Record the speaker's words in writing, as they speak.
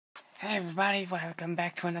Hey everybody, welcome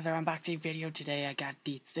back to another unboxing video. Today I got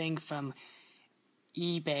the thing from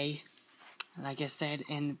eBay. Like I said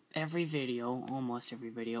in every video, almost every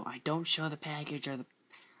video, I don't show the package or the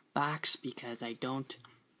box because I don't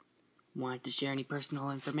want to share any personal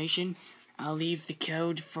information. I'll leave the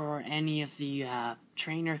code for any of the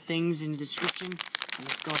trainer things in the description. So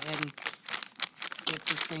let's go ahead and get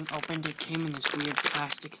this thing opened. It came in this weird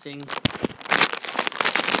plastic thing.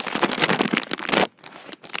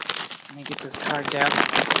 Let me get those cards out.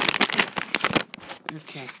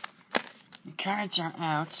 Okay. The cards are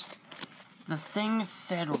out. The thing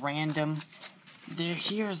said random.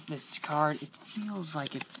 Here's this card. It feels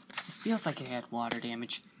like it had water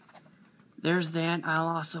damage. There's that. I'll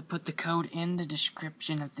also put the code in the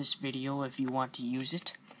description of this video if you want to use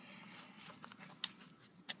it.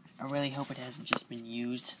 I really hope it hasn't just been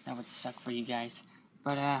used. That would suck for you guys.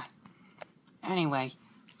 But, anyway.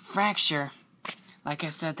 Fracture. Like I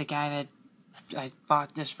said, the guy that I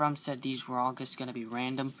bought this from said these were all just gonna be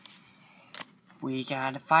random. We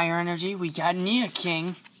got Fire Energy. We got Nia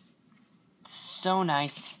King. So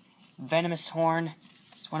nice. Venomous Horn.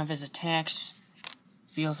 It's one of his attacks.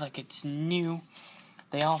 Feels like it's new.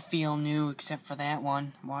 They all feel new except for that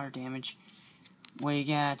one. Water damage. We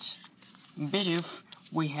got Bidoof.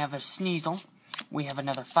 We have a Sneasel. We have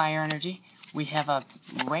another Fire Energy. We have a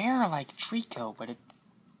rare like Trico, but it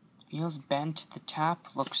feels bent. The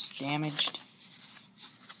top looks damaged,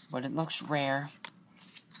 but it looks rare.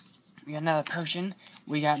 We got another potion.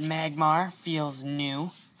 We got Magmar. Feels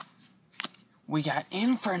new. We got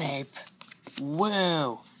Infernape.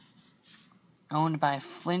 Whoa. Owned by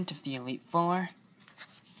Flint of the Elite Four.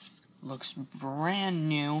 Looks brand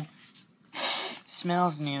new.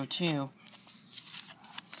 Smells new too.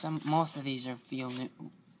 Most of these feel new.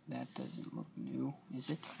 That doesn't look new, is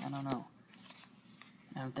it? I don't know.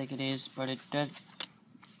 I don't think it is, but it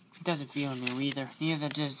doesn't feel new either. Neither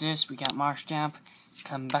does this. We got Marshtomp,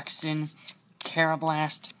 Combuxton,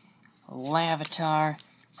 Carablast, Lavatar,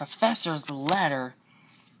 Professor's Ladder.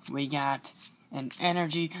 We got an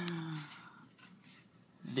Energy.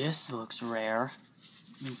 This looks rare.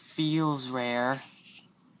 It feels rare.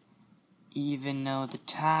 Even though the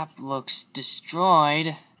top looks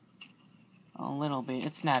destroyed. A little bit.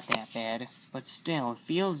 It's not that bad. But still, it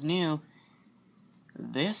feels new.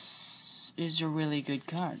 This is a really good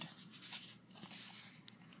card.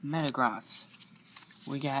 Metagross.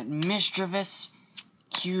 We got Mischievous,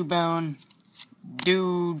 Cubone,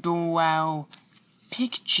 Doodoo,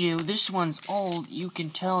 Pikachu. This one's old. You can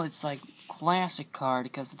tell it's like classic card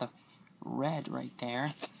because of the red right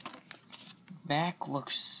there. Back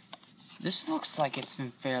looks... This looks like it's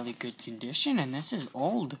in fairly good condition, and this is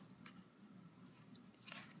old.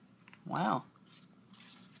 Wow.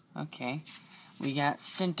 Okay. We got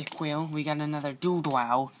Cyndaquil. We got another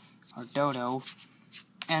Doodoo, or Dodo.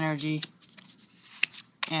 Energy.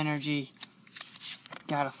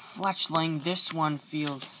 Got a Fletchling. This one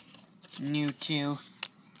feels new too.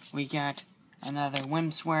 We got another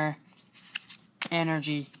Whimsware.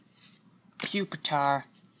 Energy. Pupitar.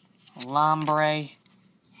 Lombre.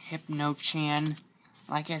 Hypnochan.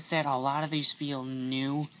 Like I said, a lot of these feel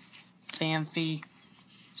new. Phanpy.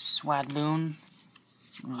 Swadloon.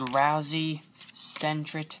 Drowsy.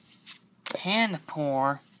 Sentret,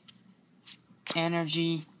 Panpour,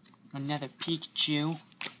 Energy, another Pikachu.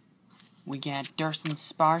 We got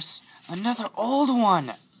Dursensparce, another old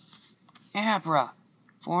one. Abra,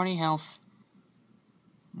 40 health.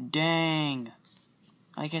 Dang.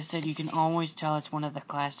 Like I said, you can always tell it's one of the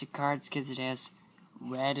classic cards because it has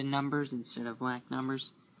red numbers instead of black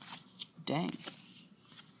numbers. Dang.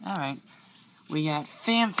 Alright. We got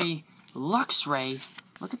Phanpy, Luxray.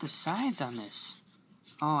 Look at the sides on this.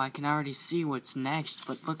 Oh, I can already see what's next,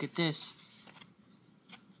 but look at this.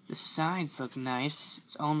 The sides look nice.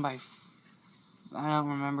 It's owned by... I don't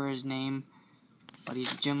remember his name, but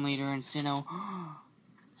he's a gym leader in Sinnoh.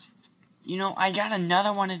 You know, I got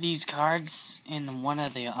another one of these cards in one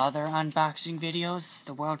of the other unboxing videos,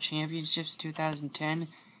 the World Championships 2010.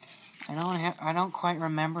 I don't quite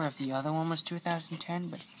remember if the other one was 2010,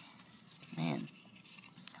 but man.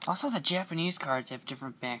 Also, the Japanese cards have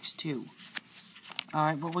different backs, too.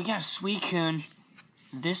 Alright, but we got a Suicune.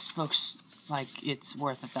 This looks like it's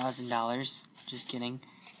worth $1,000. Just kidding.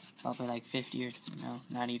 Probably like 50 or... no,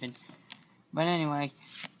 not even. But anyway.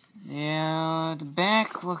 Yeah, the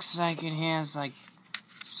back looks like it has, like...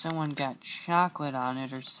 someone got chocolate on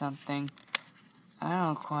it or something. I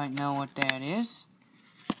don't quite know what that is.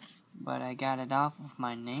 But I got it off of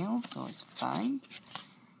my nail, so it's fine.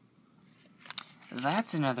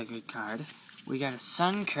 That's another good card. We got a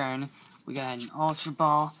Sunkern. We got an Ultra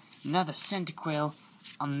Ball. Another Cyndaquil.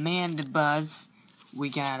 a Mandibuzz, we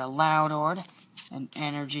got a Loudord, an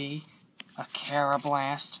Energy, a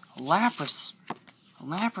Carablast, a Lapras. A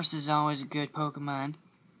Lapras is always a good Pokemon.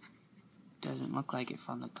 Doesn't look like it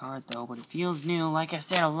from the card though, but it feels new. Like I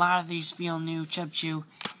said, a lot of these feel new. Chubchoo,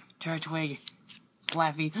 Turtwig,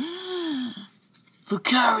 Flaffy.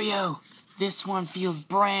 Lucario! This one feels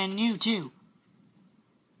brand new too.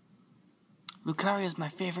 Lucario is my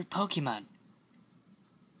favorite Pokemon.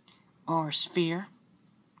 Or Sphere.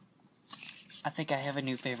 I think I have a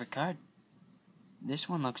new favorite card. This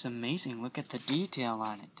one looks amazing. Look at the detail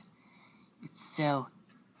on it. It's so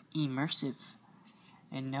immersive.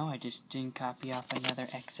 And no, I just didn't copy off another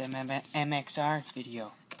MXR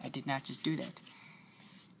video. I did not just do that.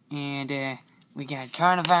 And we got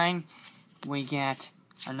Carnivine. We got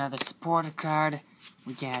another supporter card.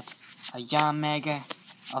 We got a Yamega,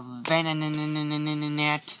 a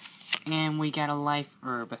Venonat, and we got a Life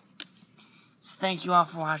Herb. So thank you all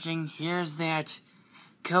for watching. Here's that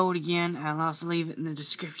code again. I'll also leave it in the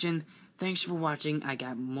description. Thanks for watching. I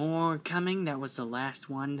got more coming. That was the last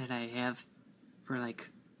one that I have for like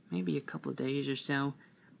maybe a couple of days or so.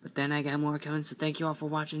 But then I got more coming, so thank you all for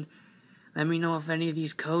watching. Let me know if any of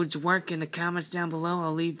these codes work in the comments down below.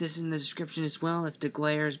 I'll leave this in the description as well if the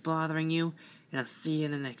glare is bothering you. And I'll see you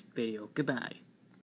in the next video. Goodbye.